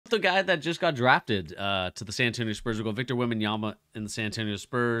the guy that just got drafted to the San Antonio Spurs. We'll go Victor Wembanyama in the San Antonio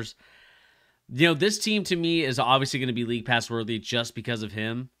Spurs. This team to me is obviously going to be league pass worthy just because of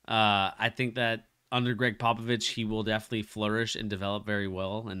him. I think that under Greg Popovich, he will definitely flourish and develop very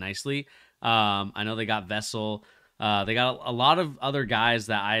well and nicely. I know they got Vessel. They got a lot of other guys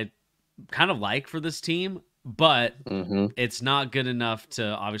that I kind of like for this team, but it's not good enough to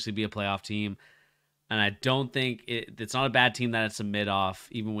obviously be a playoff team. And I don't think it's not a bad team that it's a mid-off,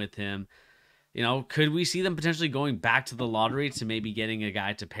 even with him. Could we see them potentially going back to the lottery to maybe getting a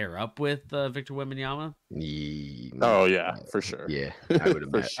guy to pair up with Victor Wembanyama? Oh, yeah, for sure. Yeah, I would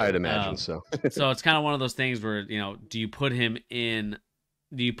imagine. I'd imagine so. So it's kind of one of those things where, do you put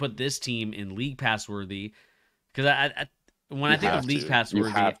this team in league pass worthy? Because when I think of league pass worthy,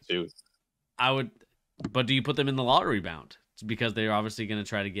 you have to. I would, but do you put them in the lottery bound? It's because they're obviously going to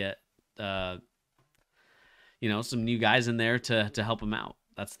try to get, some new guys in there to help them out.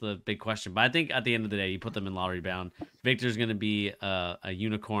 That's the big question. But I think at the end of the day, you put them in lottery bound. Victor's going to be a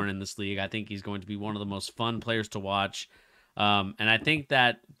unicorn in this league. I think he's going to be one of the most fun players to watch. And I think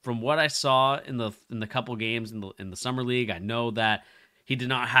that from what I saw in the couple games in the summer league, I know that he did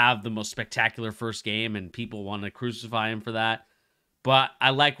not have the most spectacular first game, and people want to crucify him for that. But I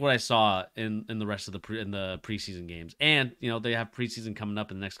like what I saw in the rest of the preseason games, and they have preseason coming up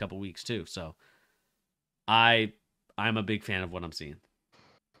in the next couple weeks too. So I'm a big fan of what I'm seeing.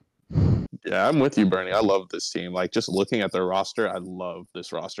 Yeah, I'm with you, Bernie. I love this team. Like, just looking at their roster, I love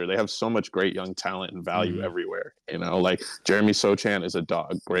this roster. They have so much great young talent and value everywhere. Like Jeremy Sochan is a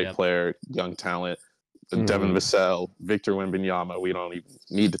dog, great player, young talent. Devin Vassell, Victor Wembanyama. We don't even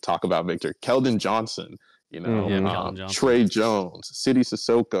need to talk about Victor. Keldon Johnson, Trey Jones, Sidi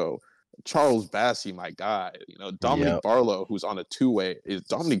Sissoko, Charles Bassey, my guy. Dominic Barlow, who's on a two-way.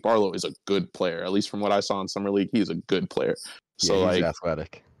 Dominic Barlow is a good player. At least from what I saw in Summer League, he's a good player. So he's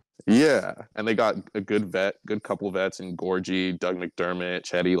athletic. Yeah, and they got a good couple vets in Gorgie, Doug McDermott,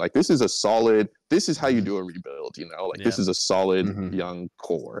 Chetty. Like, this is how you do a rebuild, This is a solid young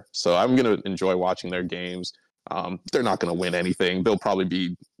core. So I'm going to enjoy watching their games. They're not going to win anything. They'll probably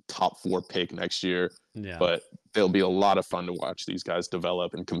be top 4 pick next year, but they'll be a lot of fun to watch these guys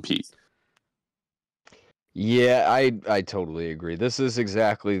develop and compete. Yeah, I totally agree. This is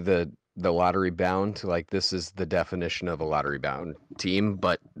exactly the lottery bound. Like, this is the definition of a lottery bound team,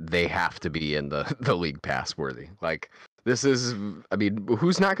 but they have to be in the league pass worthy. Like, this is,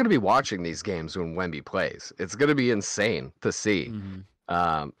 who's not going to be watching these games when Wemby plays? It's going to be insane to see.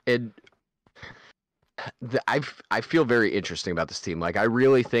 I feel very interesting about this team. Like, I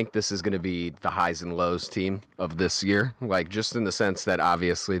really think this is going to be the highs and lows team of this year. Like, just in the sense that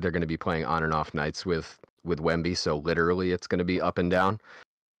obviously they're going to be playing on and off nights with Wemby, so literally it's going to be up and down.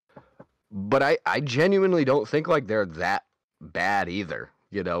 But I genuinely don't think like they're that bad either.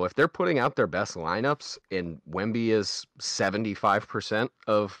 If they're putting out their best lineups and Wemby is 75%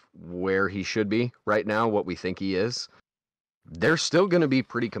 of where he should be right now, what we think he is, they're still going to be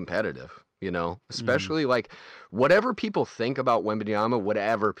pretty competitive, especially like whatever people think about Wembanyama,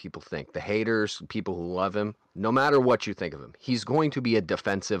 whatever people think, the haters, people who love him, no matter what you think of him, he's going to be a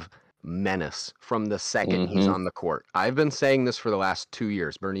defensive menace from the second he's on the court. I've been saying this for the last 2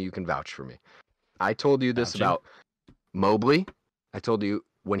 years. Bernie, you can vouch for me. I told you this about Mobley. I told you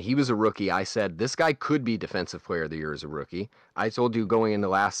when he was a rookie, I said this guy could be defensive player of the year as a rookie. I told you going into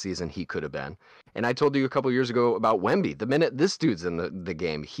last season he could have been. And I told you a couple years ago about Wemby. The minute this dude's in the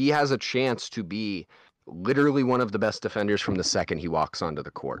game, he has a chance to be literally one of the best defenders from the second he walks onto the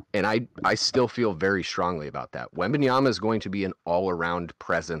court. And I still feel very strongly about that. Wembanyama is going to be an all-around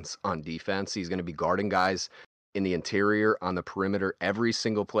presence on defense. He's going to be guarding guys in the interior, on the perimeter, every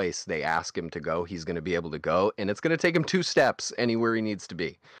single place they ask him to go, he's going to be able to go. And it's going to take him 2 steps anywhere he needs to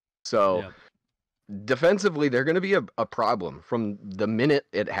be. So defensively, they're going to be a problem from the minute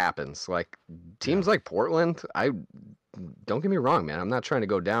it happens. Like, teams like Portland, don't get me wrong, man. I'm not trying to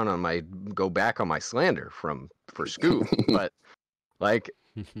go back on my slander for Scoop, but like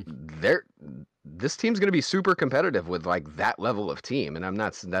this team's going to be super competitive with like that level of team. And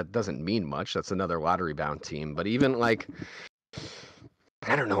that doesn't mean much. That's another lottery bound team. But even like,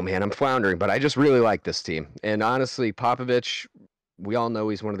 I don't know, man, I'm floundering, but I just really like this team. And honestly, Popovich, we all know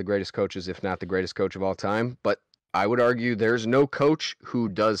he's one of the greatest coaches, if not the greatest coach of all time. But I would argue there's no coach who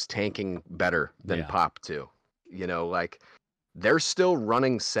does tanking better than Pop too. Like, they're still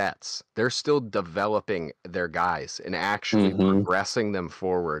running sets. They're still developing their guys and actually progressing them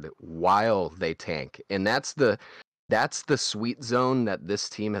forward while they tank. And that's the sweet zone that this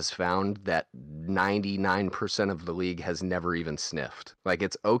team has found that 99% of the league has never even sniffed. Like,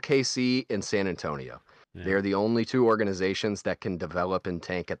 it's OKC and San Antonio. Yeah. They're the only two organizations that can develop and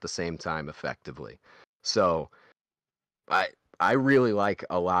tank at the same time effectively. So I really like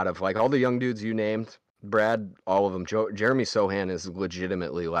a lot of like all the young dudes you named, Brad, all of them. Jeremy Sohan is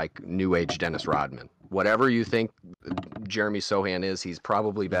legitimately like new age Dennis Rodman. Whatever you think Jeremy Sohan is, he's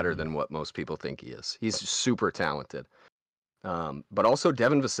probably better than what most people think he is. He's super talented. But also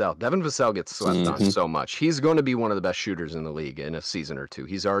Devin Vassell. Devin Vassell gets slept on so much. He's going to be one of the best shooters in the league in a season or two.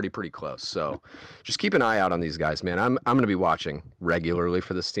 He's already pretty close. So just keep an eye out on these guys, man. I'm going to be watching regularly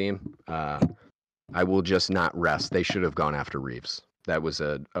for this team. I will just not rest. They should have gone after Reeves. That was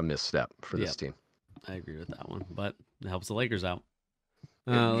a misstep for this team. I agree with that one, but it helps the Lakers out.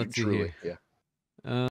 Yeah, Let's see truly, here. yeah.